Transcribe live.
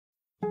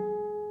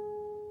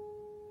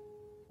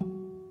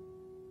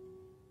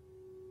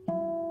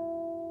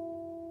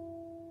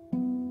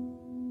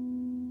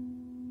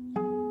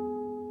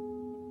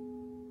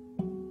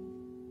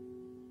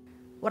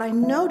What I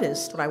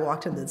noticed when I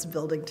walked into this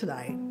building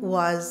tonight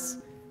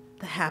was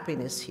the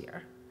happiness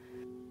here.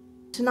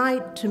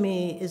 Tonight, to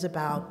me, is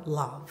about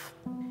love.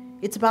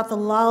 It's about the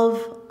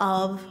love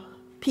of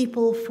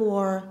people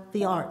for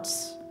the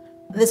arts.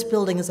 This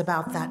building is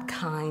about that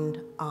kind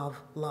of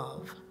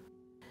love.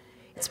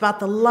 It's about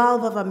the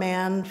love of a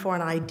man for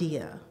an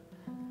idea.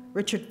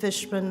 Richard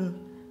Fishman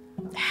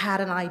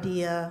had an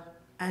idea,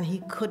 and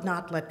he could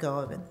not let go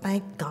of it.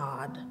 Thank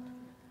God.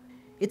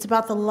 It's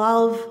about the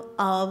love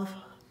of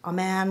a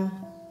man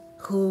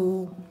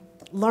who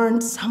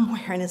learned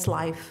somewhere in his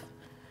life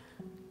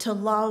to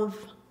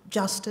love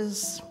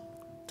justice,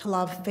 to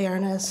love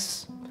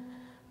fairness,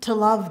 to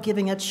love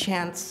giving a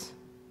chance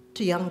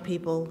to young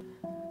people.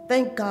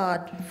 Thank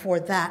God for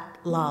that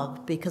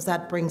love, because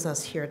that brings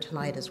us here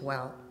tonight as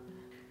well.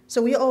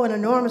 So we owe an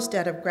enormous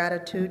debt of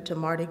gratitude to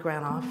Marty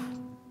Granoff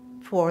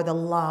for the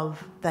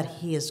love that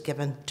he has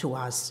given to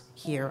us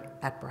here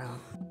at Brown.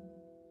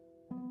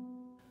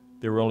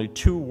 There are only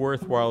two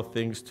worthwhile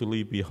things to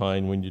leave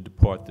behind when you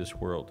depart this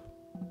world: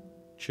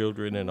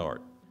 children and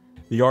art.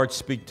 The arts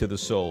speak to the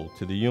soul,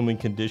 to the human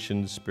condition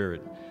and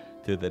spirit,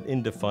 to that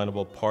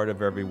indefinable part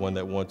of everyone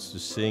that wants to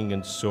sing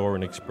and soar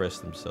and express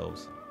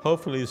themselves.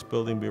 Hopefully this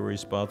building will be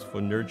responsible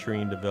for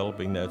nurturing and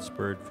developing that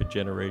spirit for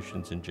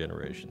generations and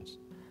generations.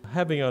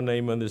 Having our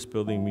name on this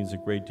building means a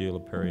great deal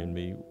to Perry and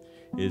me.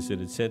 It is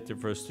an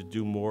incentive for us to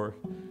do more,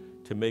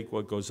 to make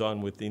what goes on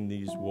within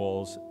these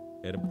walls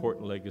an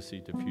important legacy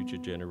to future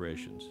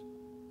generations,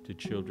 to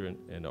children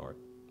and art.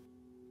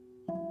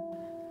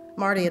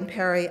 Marty and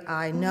Perry,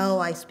 I know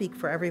I speak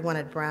for everyone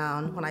at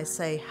Brown when I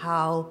say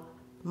how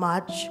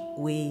much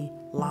we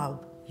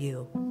love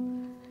you,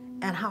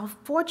 and how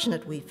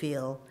fortunate we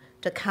feel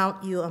to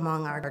count you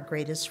among our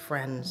greatest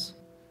friends.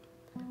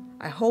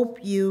 I hope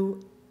you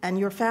and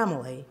your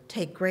family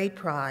take great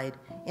pride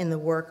in the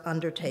work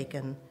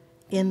undertaken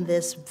in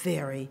this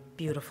very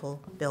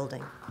beautiful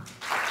building.